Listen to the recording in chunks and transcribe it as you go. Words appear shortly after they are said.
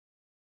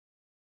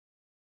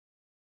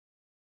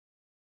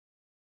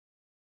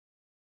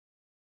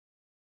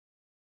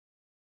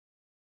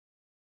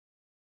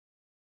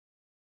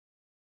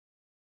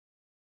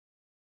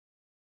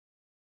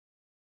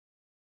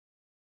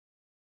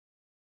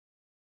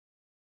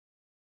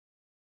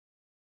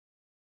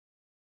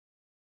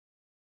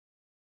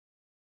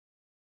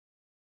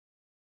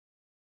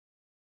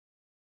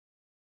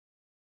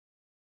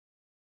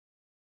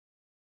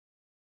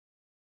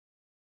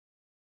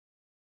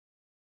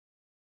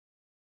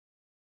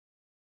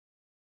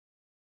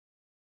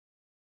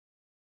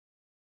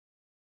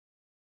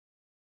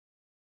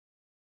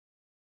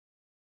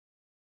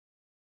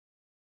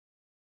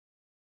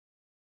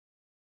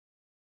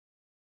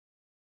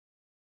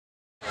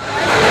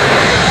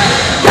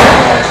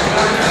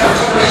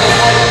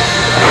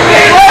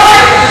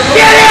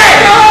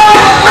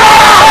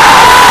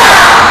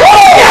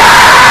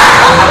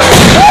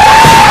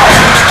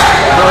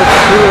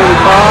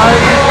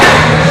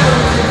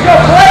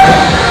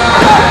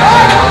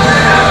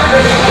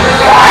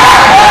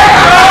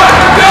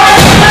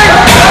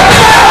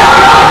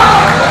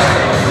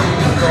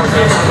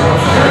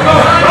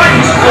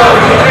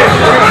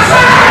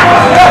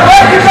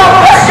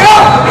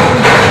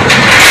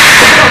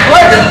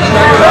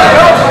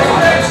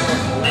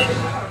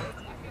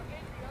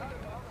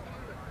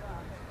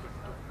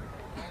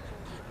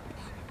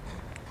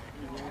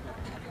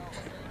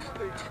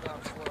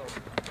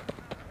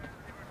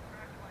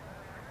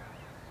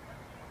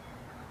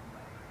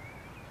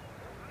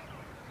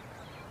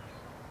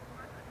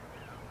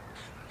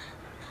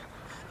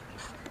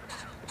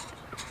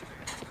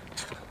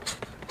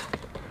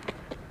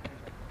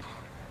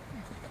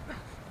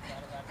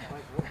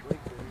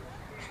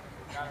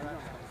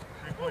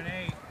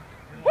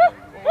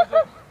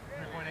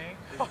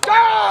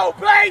go,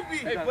 baby!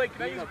 Hey, Blake,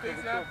 can I use a big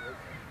snap?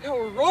 Yo,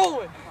 we're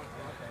rolling.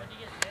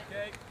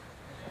 Okay.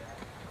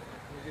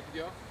 We good to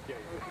go?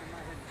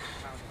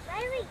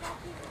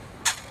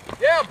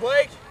 Yeah,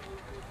 Blake.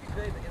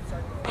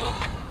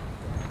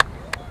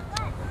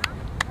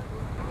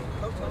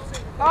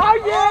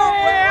 Oh,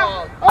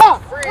 yeah!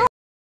 Oh!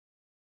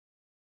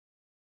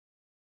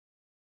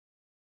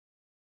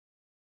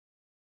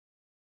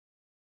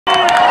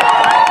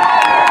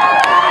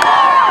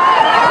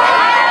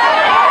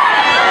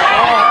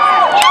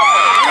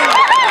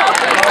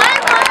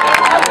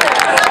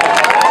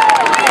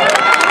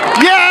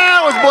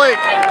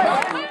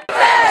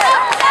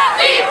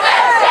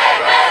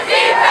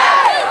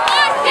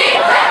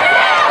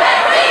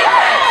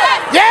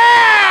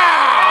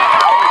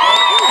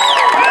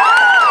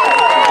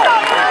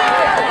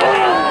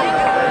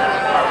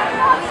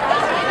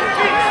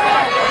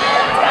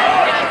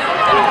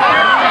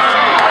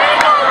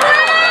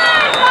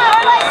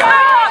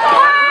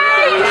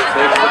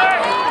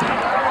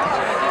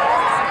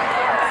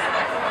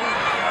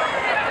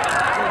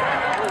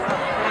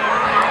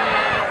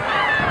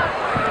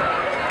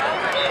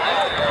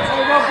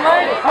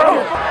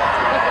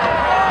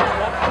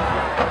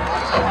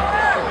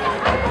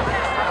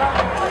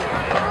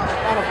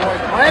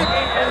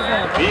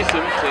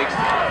 Beeson takes.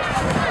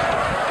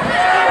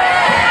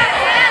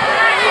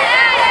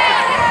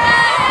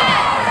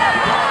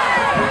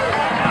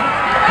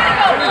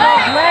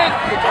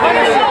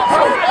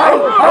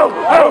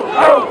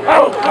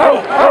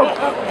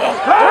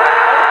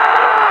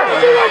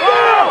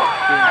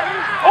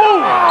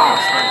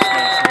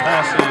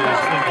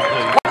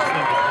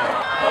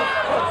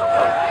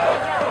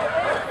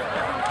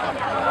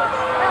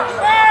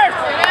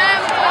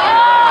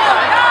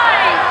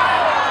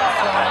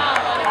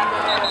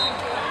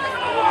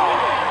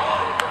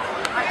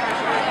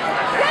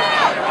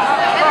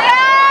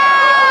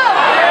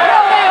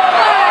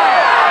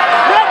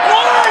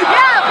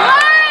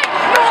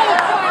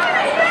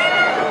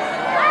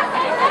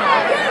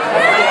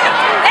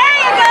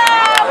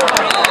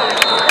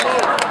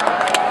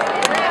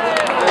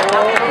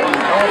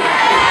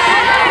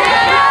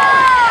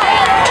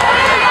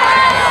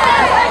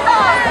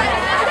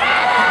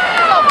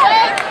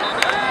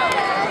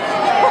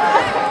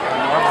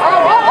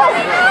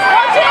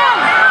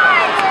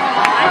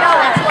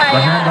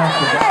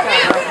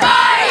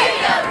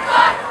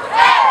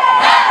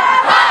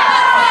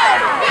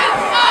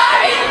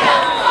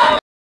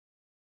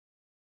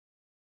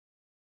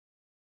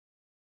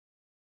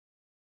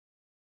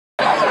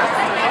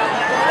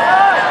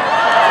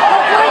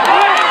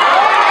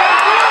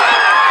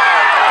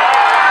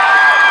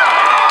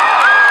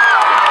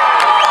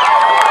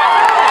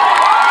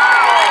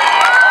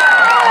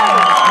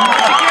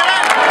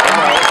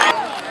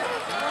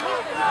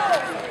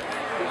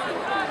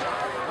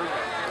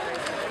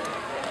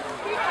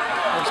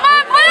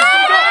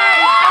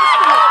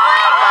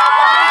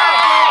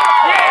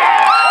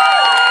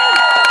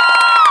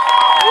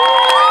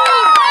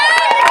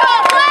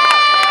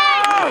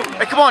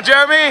 Come on,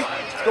 Jeremy.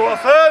 Let's go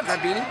offense. That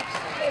beanie?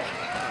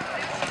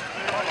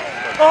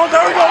 Oh,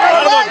 there we go.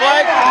 Come on,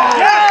 Blake.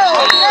 Yeah.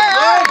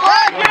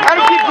 How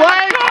to keep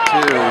Blake?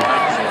 2.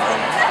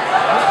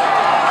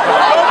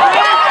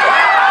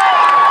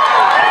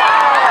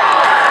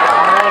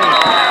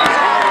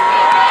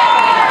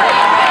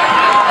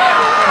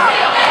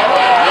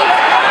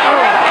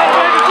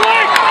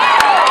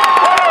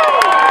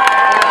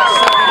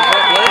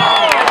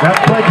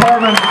 That's Blake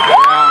Harmon.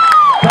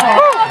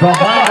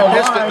 Behind the line.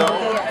 Missed it though.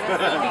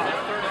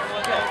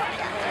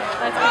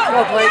 Come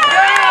on, Blake.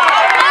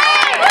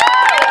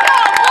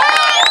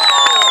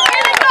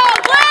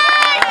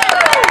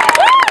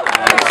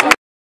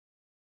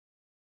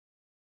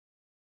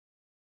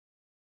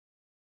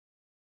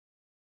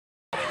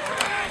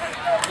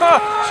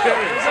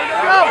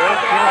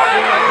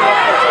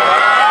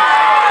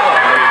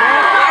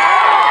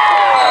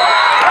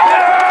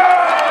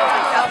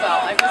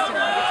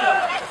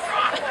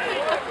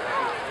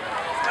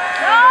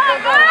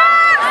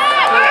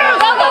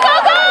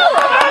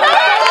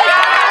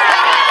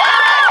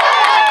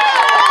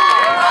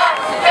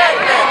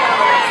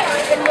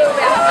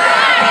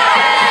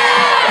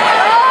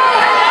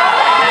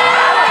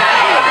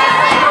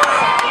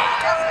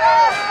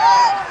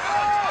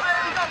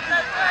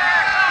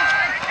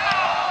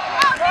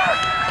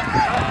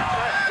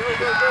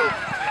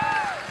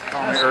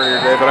 Called me earlier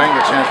today, but I didn't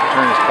get a chance to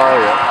turn his car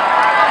yet.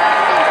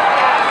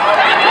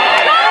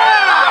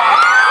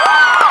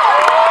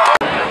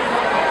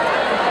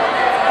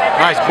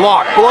 Nice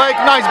block, Blake.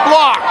 Nice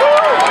block.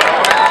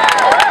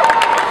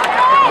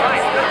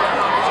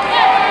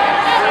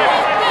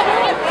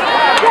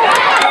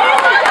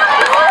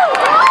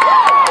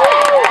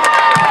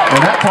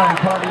 And that time,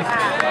 parties.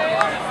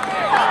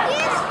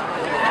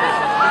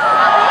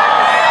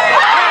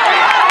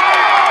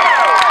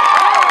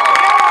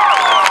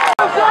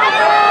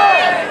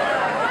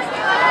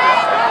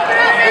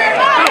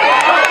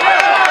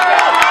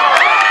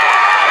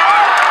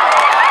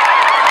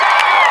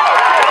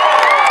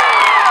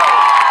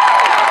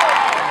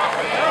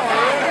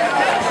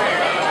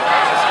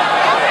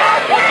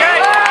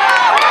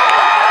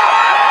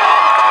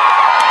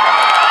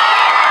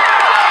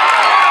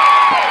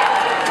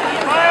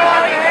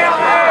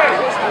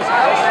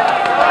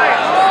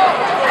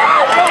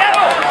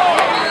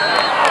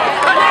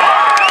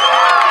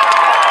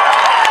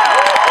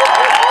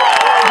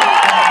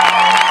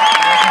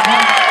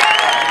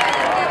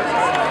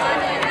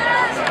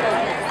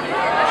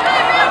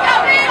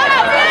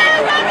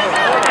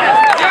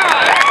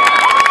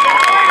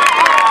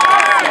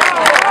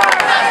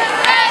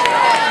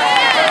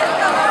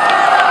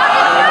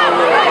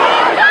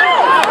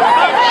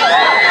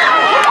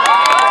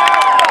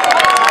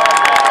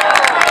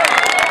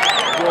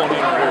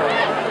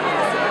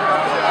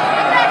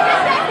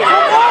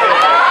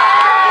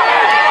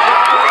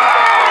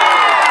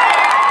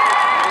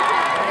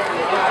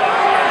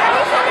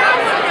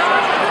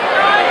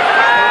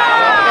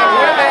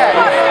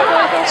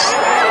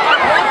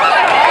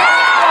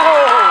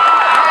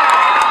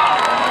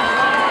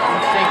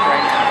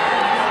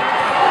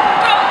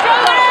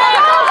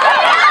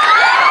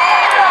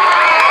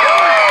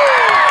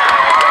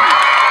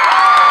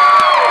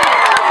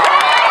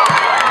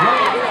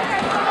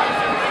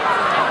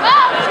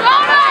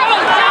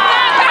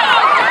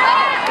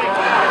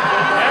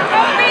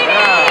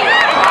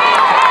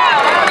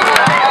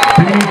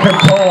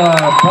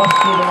 little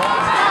bust through the